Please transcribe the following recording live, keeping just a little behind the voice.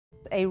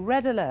A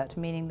red alert,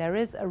 meaning there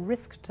is a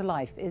risk to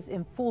life, is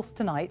enforced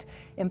tonight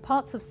in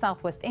parts of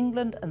southwest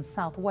England and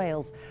South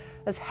Wales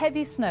as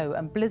heavy snow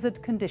and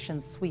blizzard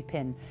conditions sweep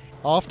in.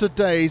 After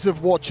days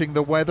of watching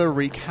the weather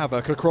wreak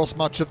havoc across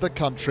much of the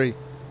country,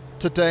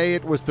 today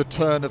it was the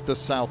turn of the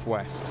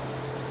southwest.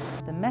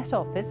 The Met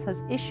Office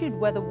has issued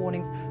weather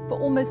warnings for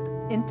almost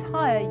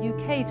entire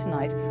UK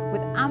tonight,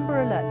 with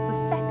amber alerts,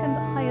 the second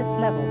highest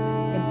level,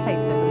 in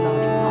place over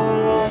large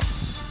parts.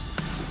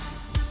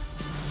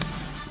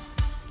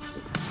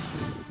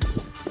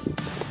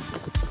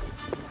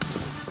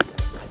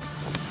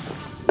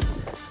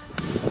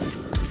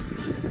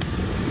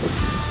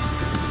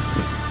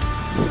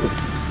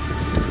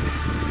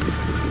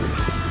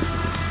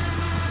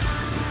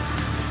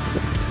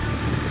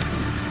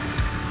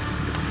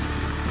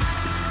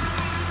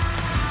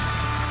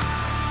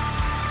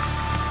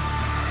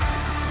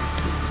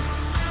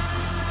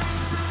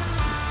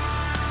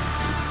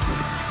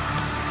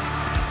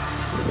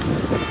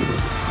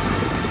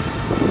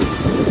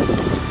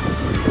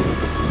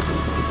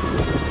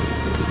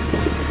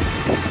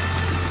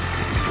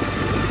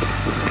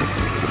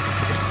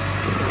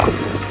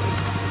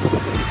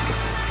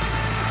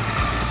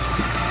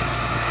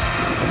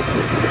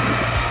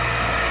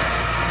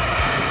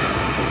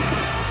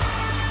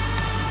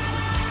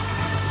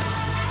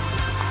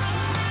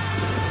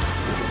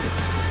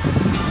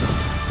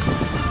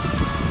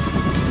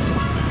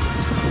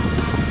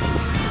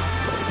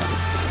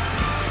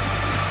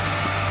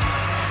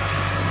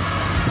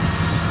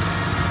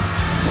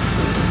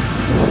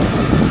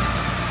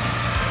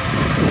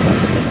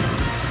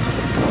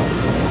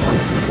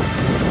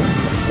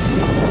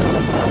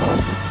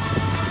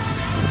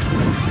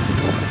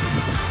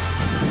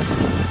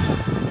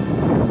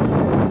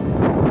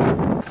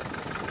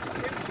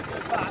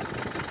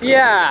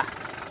 Yeah,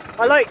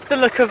 I like the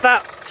look of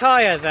that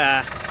tyre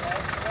there.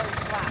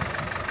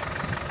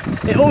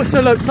 It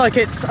also looks like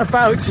it's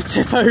about to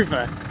tip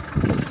over.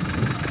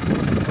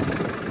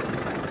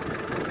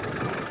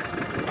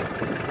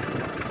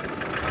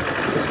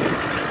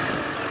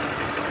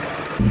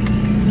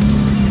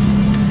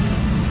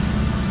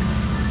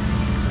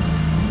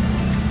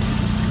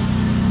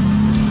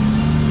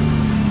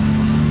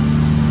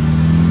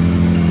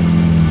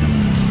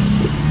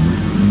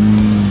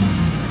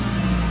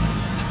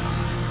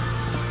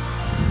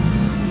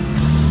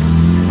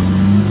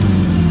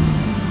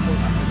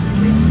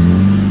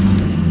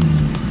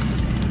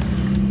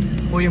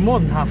 Well, you're more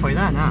than halfway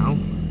there now.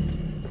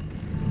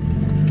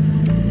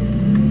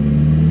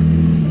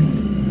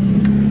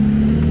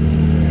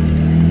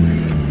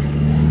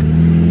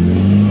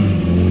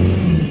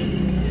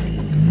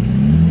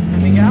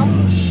 Let me get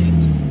out. Shit.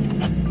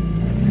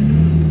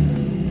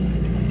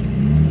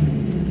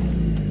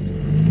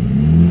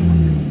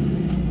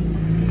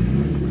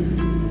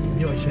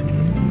 You shouldn't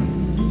have.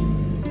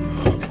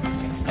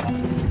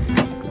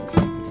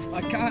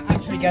 I can't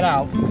actually get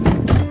out.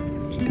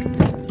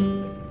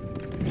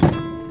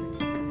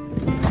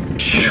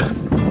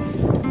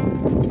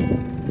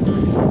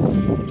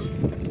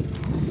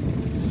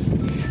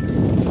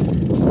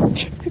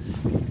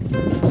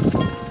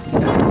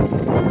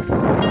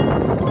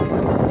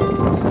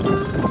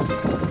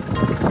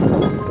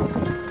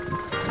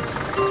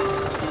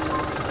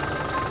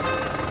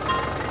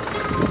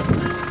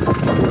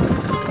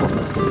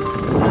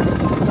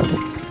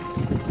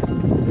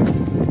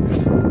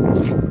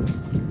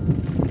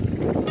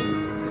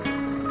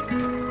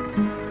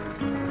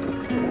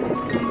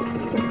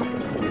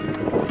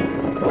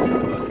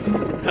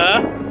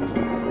 Huh?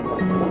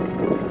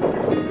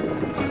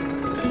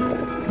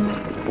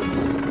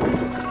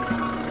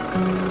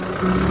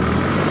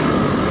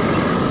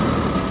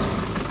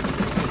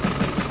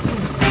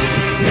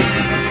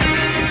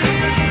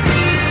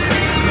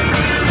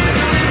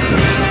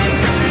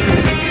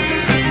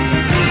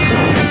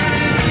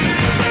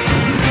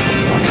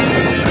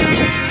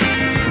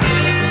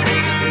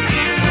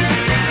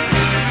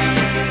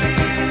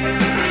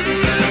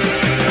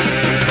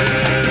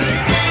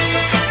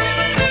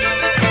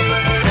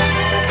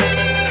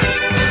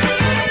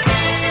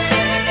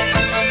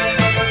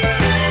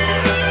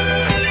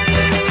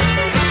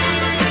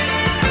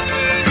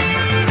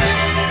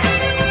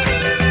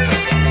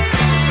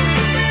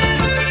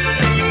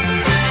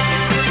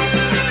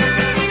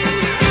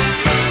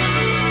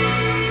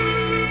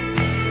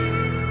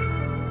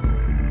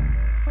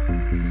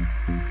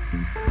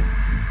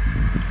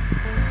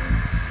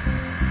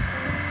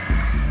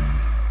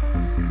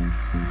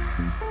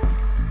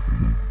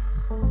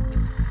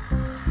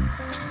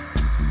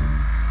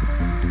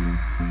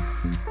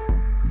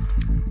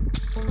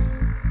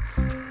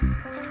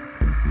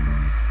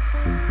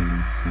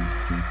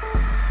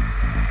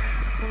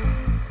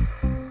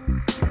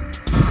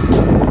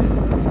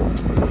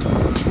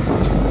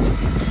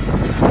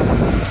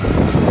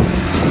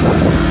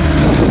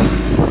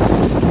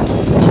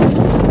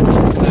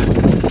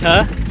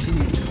 Huh?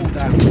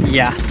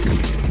 Yeah.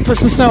 Put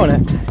some snow on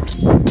it.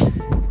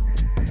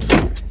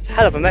 It's a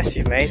hell of a mess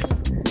you've made.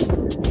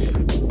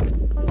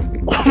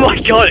 Oh my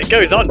god, it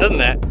goes on,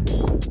 doesn't it?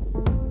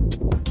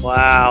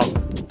 Wow.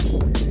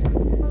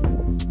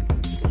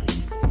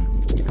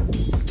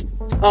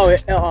 Oh,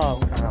 okay.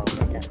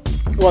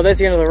 Well, there's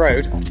the end of the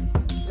road.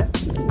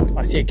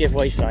 I see a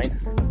giveaway sign.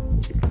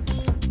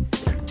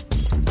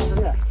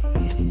 Yeah.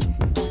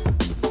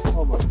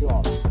 Oh my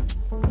god.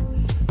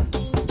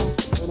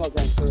 We're not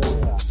going through any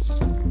of that.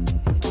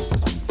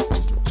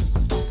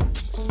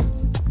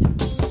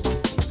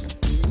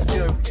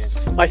 You're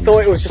joking. I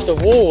thought it was just a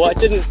wall. I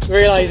didn't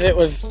realise it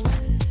was.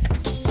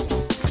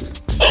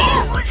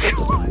 Oh my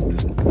god!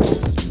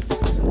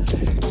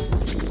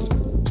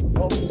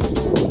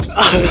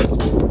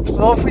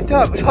 What have we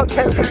done? We're not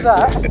getting through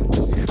that.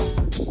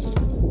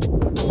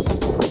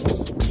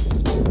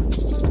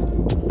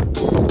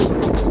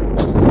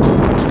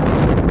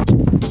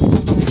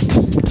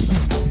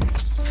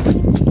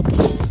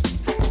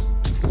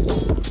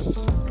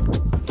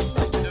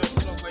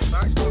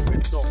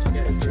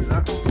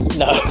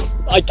 No,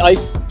 I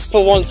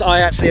for once I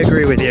actually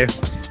agree with you.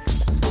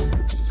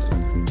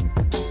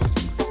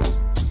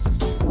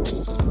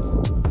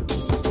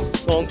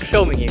 Well, I'm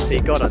filming you, so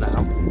you got it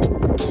now.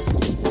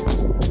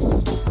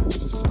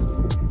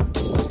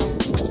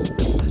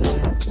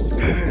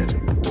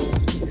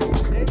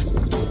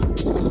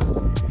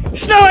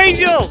 Snow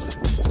Angel!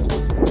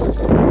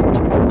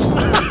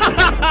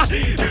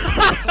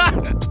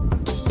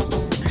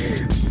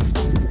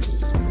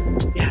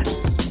 Yeah.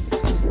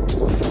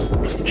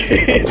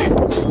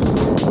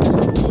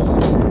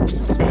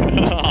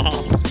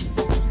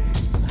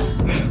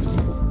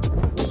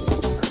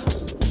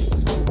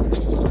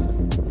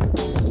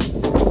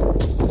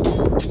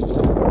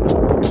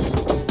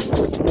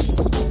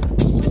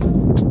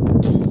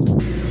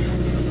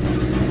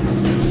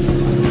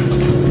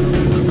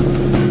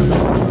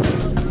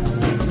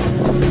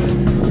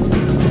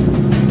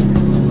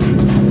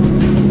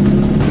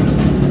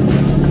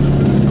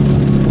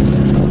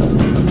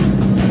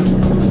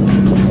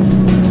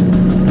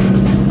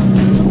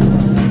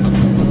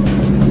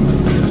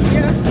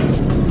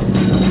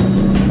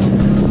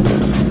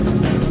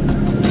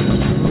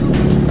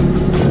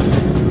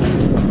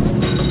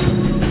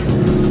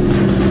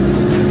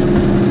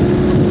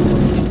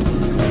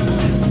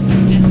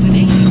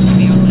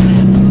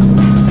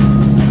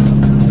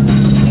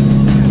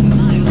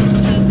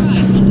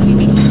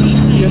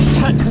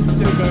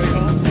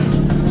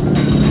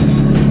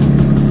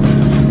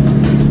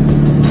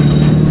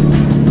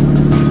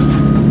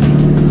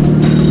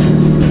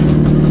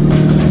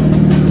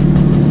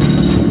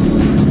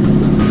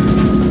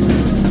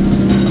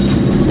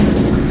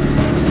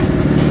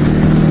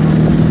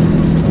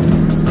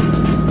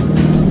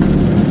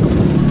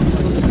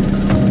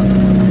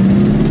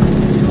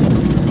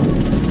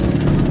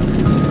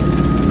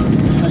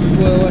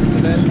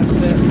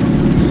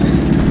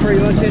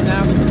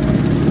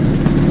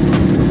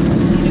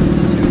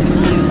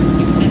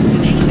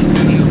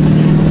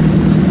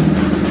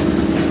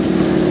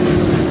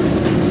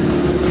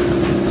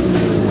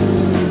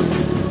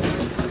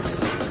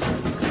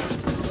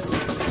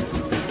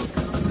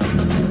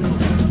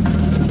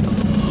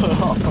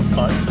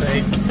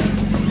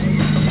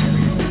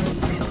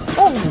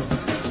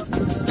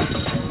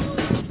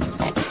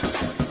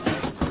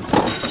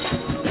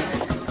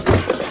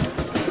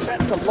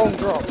 A long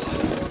drop.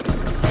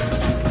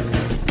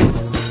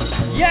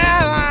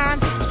 Yeah, man!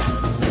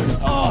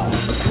 Oh,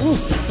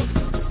 oof.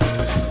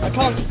 I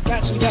can't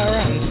actually get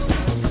around.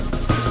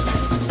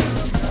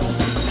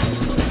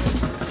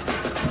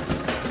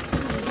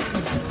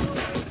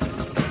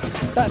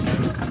 That's